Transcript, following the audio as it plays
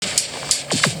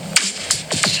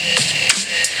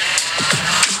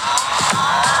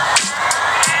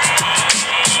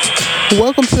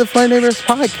Welcome to the Fun Neighbors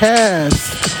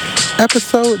Podcast,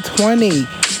 episode 20.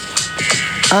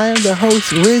 I am the host,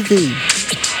 Rizzy.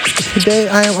 Today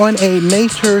I am on a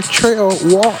nature trail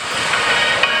walk,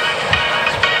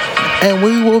 and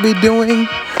we will be doing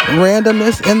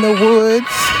randomness in the woods,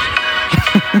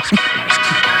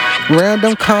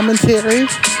 random commentary,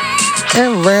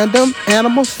 and random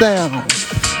animal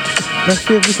sounds. Let's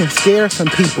see if we can scare some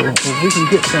people, or we can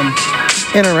get some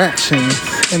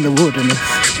interactions in the wilderness.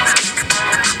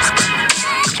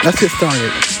 Let's get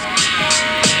started.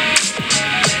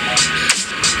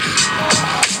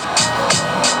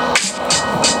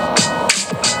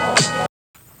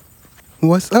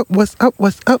 What's up, what's up,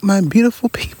 what's up, my beautiful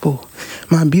people,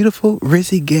 my beautiful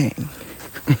Rizzy gang.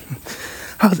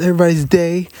 How's everybody's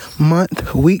day,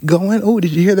 month, week going? Oh,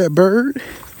 did you hear that bird?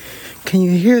 Can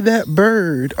you hear that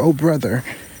bird? Oh, brother.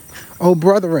 Oh,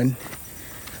 brethren.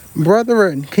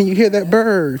 Brethren, can you hear that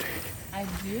bird? I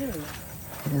do.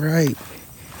 Right.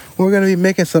 We're going to be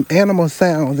making some animal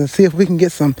sounds and see if we can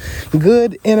get some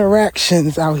good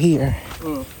interactions out here.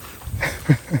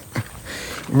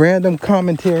 Random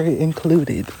commentary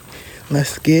included.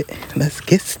 Let's get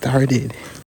started.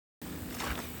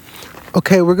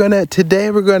 Okay,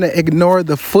 today we're gonna ignore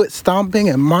the foot stomping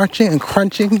and marching and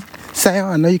crunching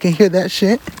sound. I know you can hear that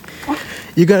shit.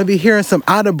 You're gonna be hearing some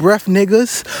out of breath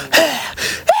niggas.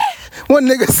 One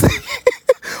nigga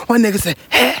say,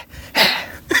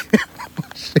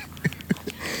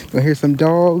 Gonna hear some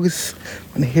dogs.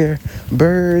 Gonna hear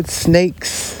birds,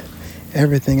 snakes,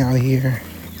 everything out here.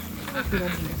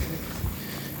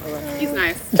 He's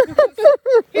nice.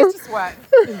 He's just what?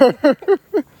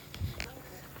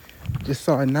 Just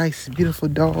saw a nice, beautiful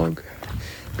dog.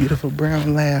 Beautiful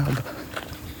brown lab.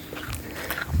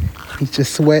 He's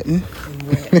just sweating.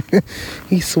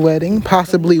 He's sweating,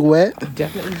 possibly wet.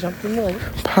 Definitely jumped in the lake.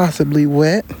 Possibly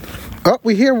wet. Oh,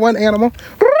 we hear one animal.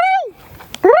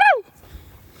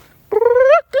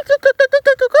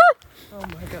 Oh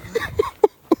my God.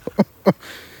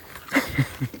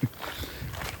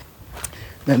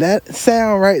 Now that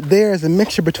sound right there is a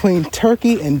mixture between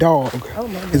turkey and dog,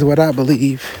 is what I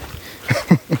believe.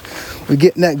 We're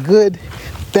getting that good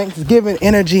Thanksgiving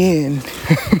energy in.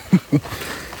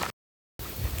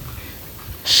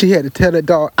 She had to tell the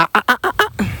dog, ah.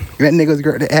 That nigga's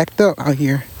going to act up out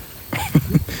here.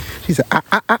 She said,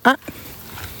 ah.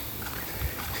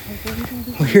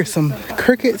 We hear some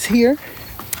crickets here.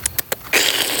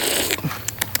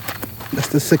 That's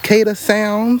the cicada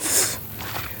sounds.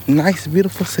 Nice,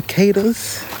 beautiful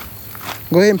cicadas.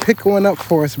 Go ahead and pick one up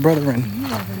for us, brethren.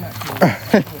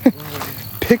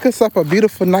 Pick us up a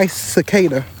beautiful, nice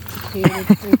cicada.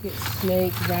 Cicada, cricket,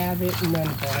 snake, rabbit, none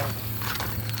of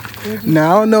that.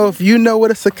 Now, I don't know if you know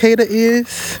what a cicada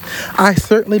is. I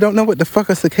certainly don't know what the fuck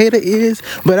a cicada is,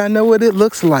 but I know what it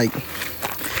looks like.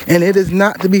 And it is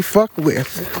not to be fucked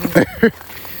with.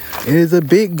 It is a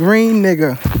big green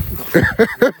nigga.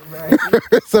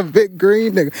 It's a big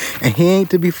green nigga. And he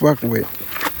ain't to be fucked with.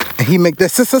 And he make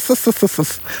that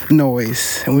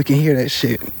noise. And we can hear that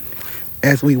shit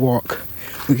as we walk.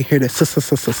 We can hear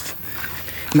that.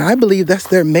 Now, I believe that's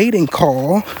their mating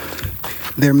call.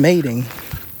 They're mating.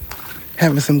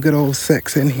 Having some good old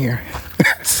sex in here.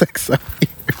 Sex up here.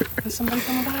 Is somebody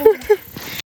coming behind you?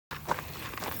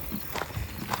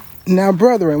 Now,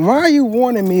 brethren, why are you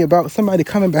warning me about somebody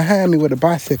coming behind me with a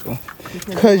bicycle?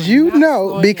 Because you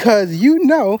know,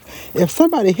 if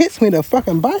somebody hits me with a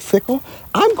fucking bicycle,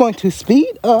 I'm going to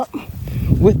speed up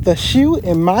with the shoe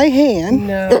in my hand.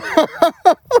 No.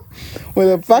 With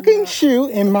a fucking shoe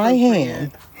in my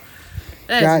hand.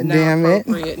 God damn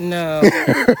it. No.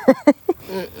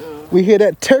 We hear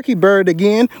that turkey bird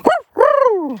again.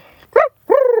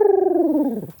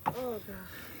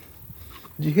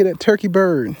 Did you hear that turkey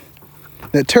bird?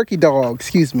 That turkey dog,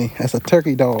 excuse me. That's a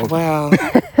turkey dog. Wow.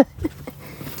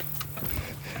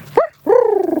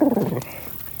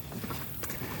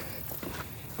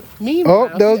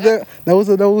 Meanwhile, those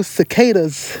are those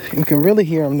cicadas. You can really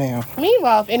hear them now.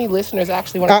 Meanwhile, if any listeners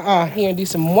actually want to come out here and do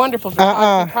some wonderful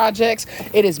projects,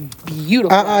 it is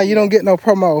beautiful. You don't get no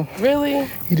promo. Really?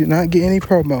 You do not get any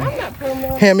promo. I'm not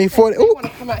promo. Hand me 40. They want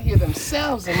to come out here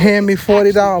themselves. And hand me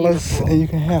 $40 and you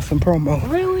can have some promo.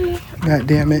 Really? God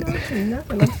damn it.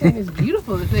 Nothing. I'm saying it's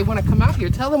beautiful. If they want to come out here,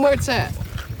 tell them where it's at.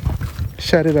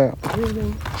 Shut it up.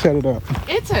 Really? Shut it up.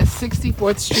 It's at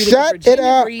 64th Street Shut of Virginia it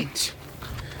up. Beach.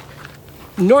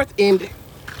 North end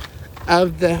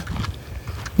of the.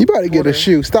 You better get a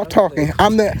shoe. Stop talking.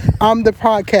 I'm the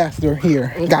podcaster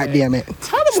here. Okay. God damn it.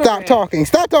 Tell them Stop talking.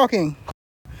 Stop talking.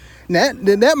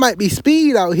 That might be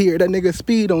Speed out here. That nigga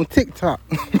Speed on TikTok.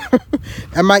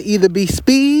 That might either be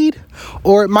Speed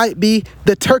or it might be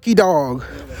the turkey dog.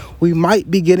 We might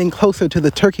be getting closer to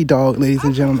the turkey dog, ladies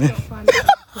and gentlemen.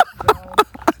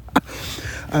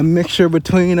 A mixture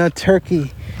between a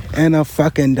turkey and a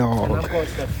fucking dog. And I'm going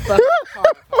to the fucking car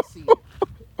if I see it.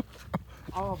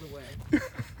 All the way.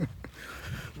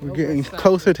 We're getting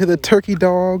closer to the turkey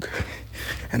dog.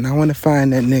 And I want to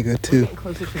find that nigga too. Getting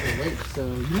closer to the lake, so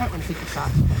you might want to take your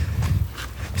socks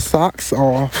off. Socks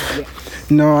off?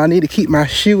 Yes. No, I need to keep my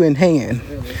shoe in hand.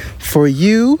 Really? For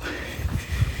you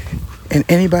and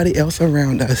anybody else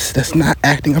around us that's not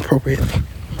acting appropriately.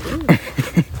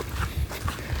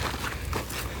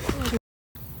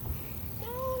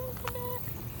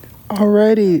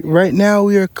 Alrighty, right now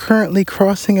we are currently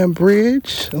crossing a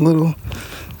bridge, a little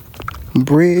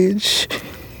bridge.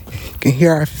 You can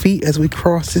hear our feet as we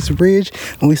cross this bridge,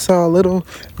 and we saw a little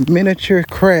miniature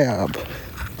crab.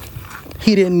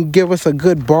 He didn't give us a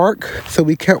good bark, so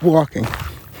we kept walking. So when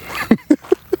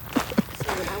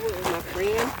I went with my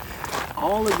friend,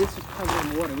 all of this was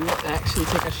covered in water. We have to actually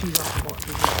take our shoes off and walk.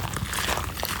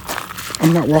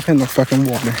 I'm not walking in the fucking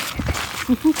water.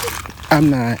 I'm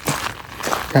not.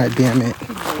 God damn it.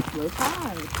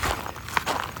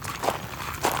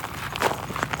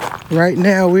 Right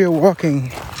now we are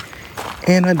walking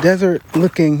in a desert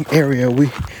looking area. We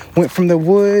went from the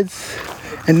woods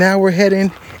and now we're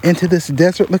heading into this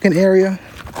desert looking area.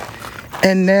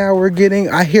 And now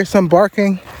I hear some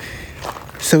barking.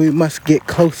 So we must get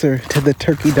closer to the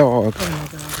turkey dog. Oh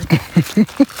my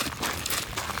God.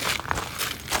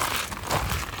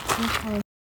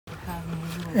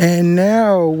 And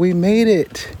now we made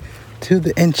it to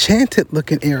the enchanted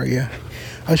looking area.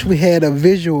 I wish we had a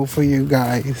visual for you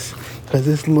guys, because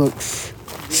this looks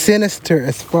sinister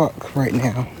as fuck right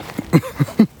now.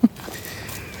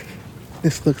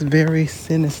 This looks very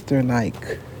sinister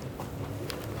like.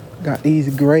 Got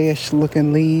these grayish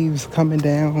looking leaves coming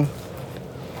down.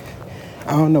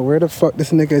 I don't know where the fuck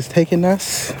this nigga is taking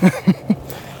us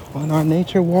on our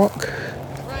nature walk.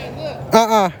 Ryan,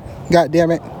 look. God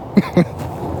damn it.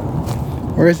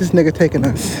 Where is this nigga taking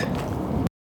us?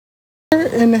 Where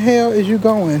in the hell is you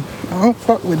going? I don't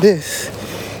fuck with this.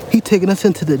 He taking us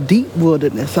into the deep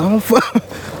wilderness. I don't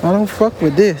fuck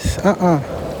with this.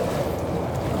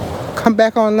 Come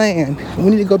back on land.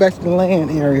 We need to go back to the land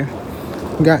area.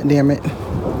 God damn it.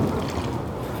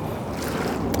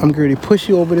 I'm going to push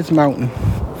you over this mountain.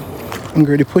 I'm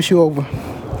going to push you over.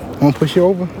 I'm going to push you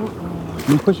over. I'm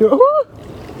going to push you over.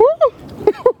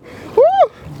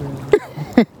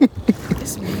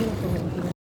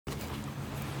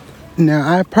 Now,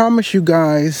 I promise you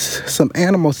guys some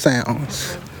animal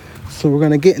sounds. So we're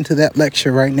going to get into that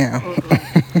lecture right now.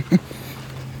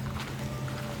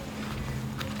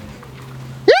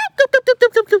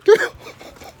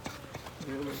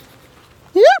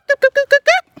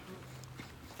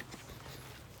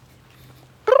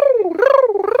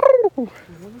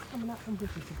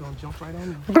 Jump right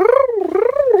on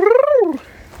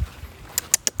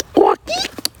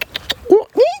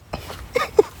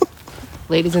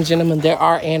Ladies and gentlemen, there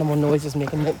are animal noises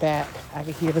making it back. I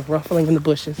can hear the ruffling in the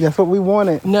bushes. That's what we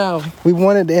wanted. No. We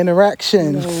wanted the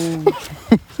interactions. No.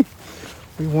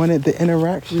 We wanted the We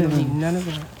interaction. don't need none of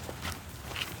that.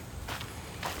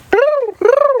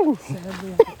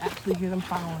 Sadly, I can actually hear them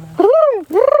following us.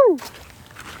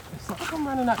 It's like I'm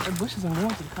running out the bushes and going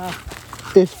to the car.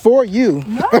 It's for you.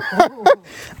 No.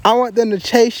 I want them to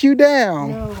chase you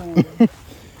down. No.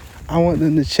 I want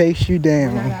them to chase you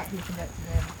down. We're not out here for that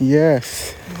today.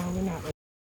 Yes. No, we're not.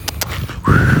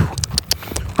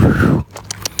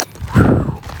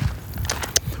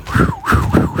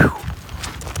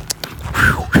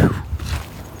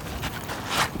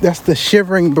 That's the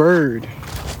shivering bird.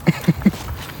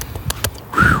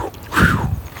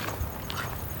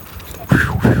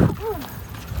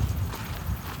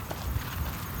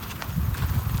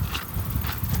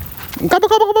 Gobble,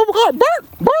 gobble, gobble, gobble, bark,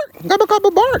 bark, gobble,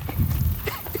 gobble, bark.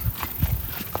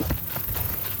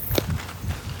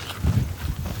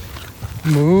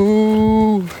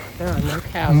 Moo. There are no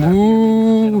cows Moo. out here,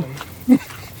 ladies and gentlemen.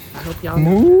 I hope y'all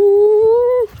know.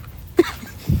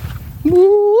 Moo.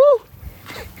 Moo.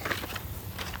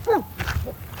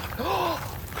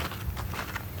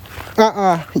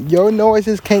 Your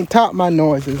noises can't top my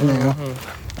noises now.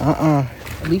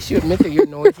 At least you admit that your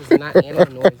noises are not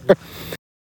animal noises.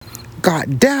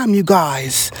 God damn, you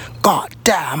guys. God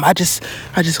damn. I just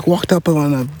walked up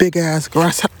on a big ass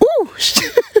grasshopper. Ooh,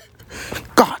 shit.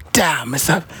 God damn, it's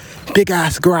a big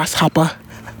ass grasshopper.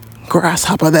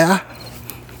 Grasshopper there.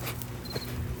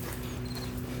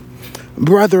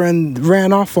 Brethren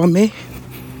ran off on me.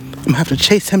 I'm gonna have to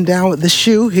chase him down with the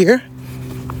shoe here.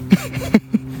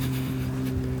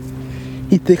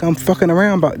 He think I'm fucking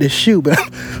around about this shoe, but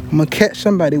I'm gonna catch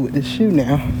somebody with this shoe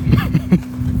now.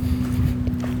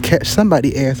 Catch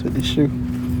somebody ass with this shoe.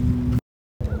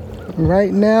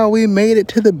 Right now we made it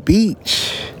to the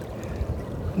beach.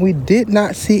 We did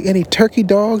not see any turkey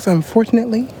dogs,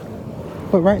 unfortunately.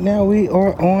 But right now we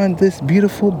are on this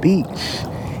beautiful beach.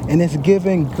 And it's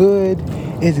giving good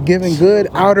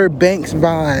Outer Banks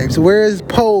vibes. Where is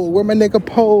Poe? Where my nigga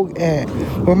Poe at?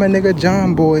 Where my nigga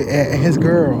John Boy at and his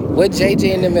girl? What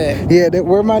JJ and them at? Yeah,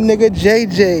 where my nigga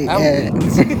JJ at?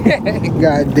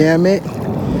 God damn it.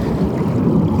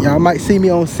 Y'all might see me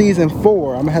on season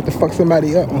 4. I'm gonna have to fuck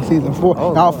somebody up on season 4.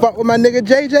 Oh, y'all God. fuck with my nigga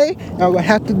JJ, y'all gonna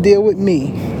have to deal with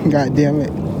me. God damn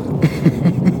it.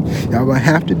 Y'all gonna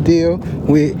have to deal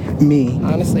with me.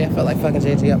 Honestly, I felt like fucking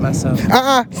JJ up myself.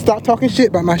 Stop talking shit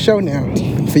about my show now.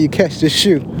 Before you catch this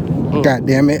shoe. God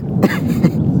damn it.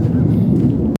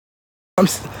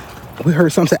 We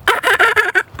heard something say,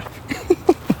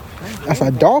 That's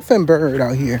a dolphin bird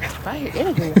out here. If I hear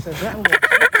anything that says that, I'm going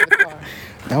to the car.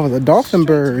 That was a dolphin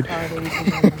bird.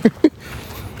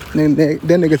 Then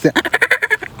nigga said,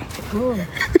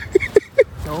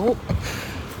 Nope.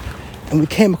 and we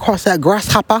came across that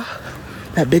grasshopper.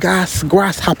 That big ass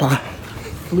grasshopper.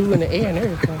 Flew in the air and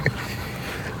everything.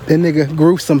 That nigga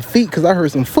grew some feet because I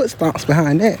heard some foot stomps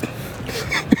behind that.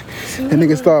 That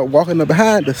nigga started walking up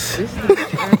behind us. This is the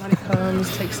beach where everybody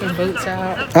comes, takes their boats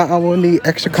out. We'll need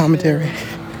extra commentary.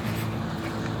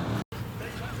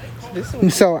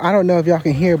 So I don't know if y'all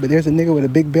can hear, but there's a nigga with a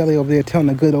big belly over there telling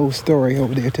a good old story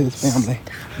over there to his family.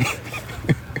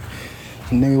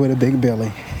 A nigga with a big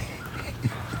belly.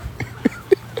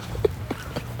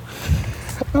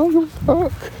 I don't give a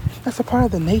fuck. That's a part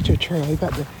of the nature trail. You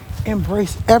got to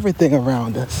embrace everything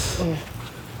around us.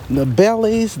 The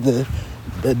bellies, the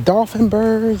dolphin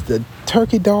birds, the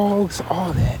turkey dogs,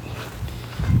 all that.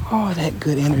 All that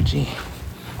good energy.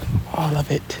 All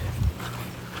of it.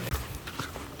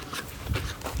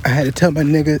 I had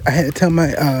to tell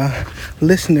my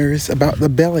listeners about the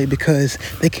belly because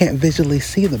they can't visually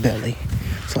see the belly.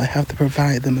 So I have to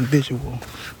provide them a visual.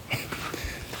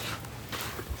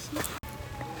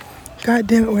 God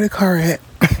damn it, where the car at?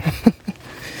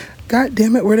 God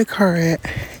damn it, where the car at?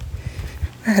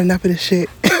 I had enough of this shit.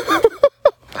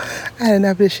 I had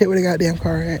enough of this shit, where the goddamn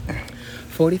car at?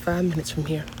 45 minutes from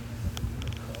here.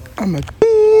 I'm a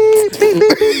beep, beep,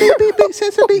 beep, beep, beep, beep,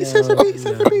 censor beat, censor beat,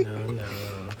 censor beat.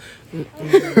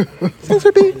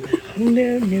 Censor beat.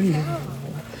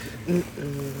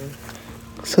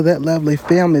 So that lovely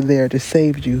family there just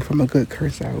saved you from a good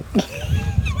curse out.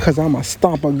 Cause I'ma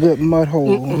stomp a good mud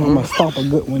hole. I'ma stomp a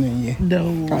good one in you. No.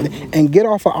 And get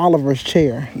off of Oliver's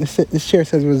chair. This chair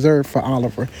says reserved for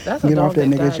Oliver. That's a get dog off that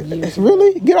that nigga's died chair. years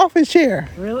Really? Get off his chair.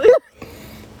 Really?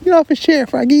 Get off his chair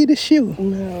if I give you the shoe.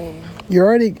 No.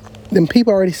 Them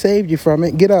people already saved you from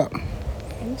it. Get up.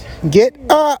 Get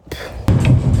up.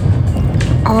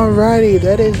 Alrighty,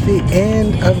 that is the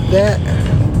end of that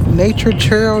nature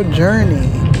trail journey.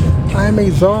 I am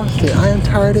exhausted. I am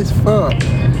tired as fuck.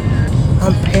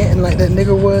 I'm panting like that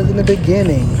nigga was in the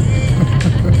beginning.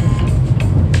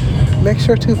 Make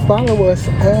sure to follow us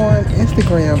on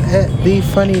Instagram at The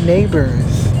Funny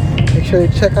Neighbors. Make sure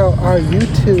to check out our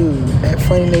YouTube at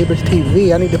Funny Neighbors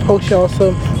TV. I need to post y'all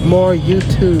some more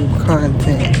YouTube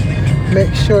content.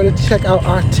 Make sure to check out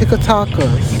our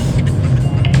TikTokers.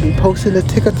 We posting the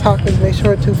TikTokers. Make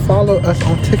sure to follow us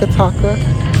on TikTok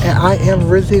at I am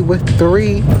Rizzy with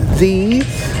 3 Z's.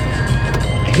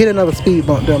 Hit another speed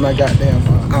bump during my goddamn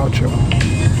outro.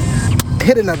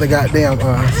 Hit another goddamn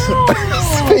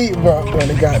speed bump during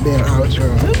the goddamn outro.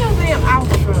 Look at that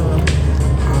outro.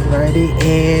 Alrighty,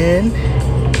 and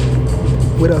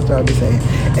what else do I be saying?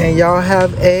 And y'all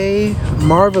have a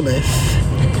marvelous,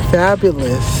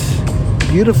 fabulous,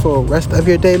 beautiful rest of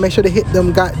your day. Make sure to hit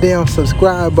them goddamn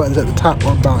subscribe buttons at the top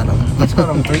or bottom. Tell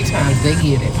them 3 times, they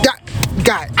get it.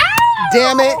 God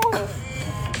damn it.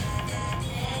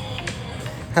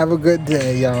 Have a good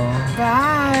day, y'all.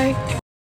 Bye.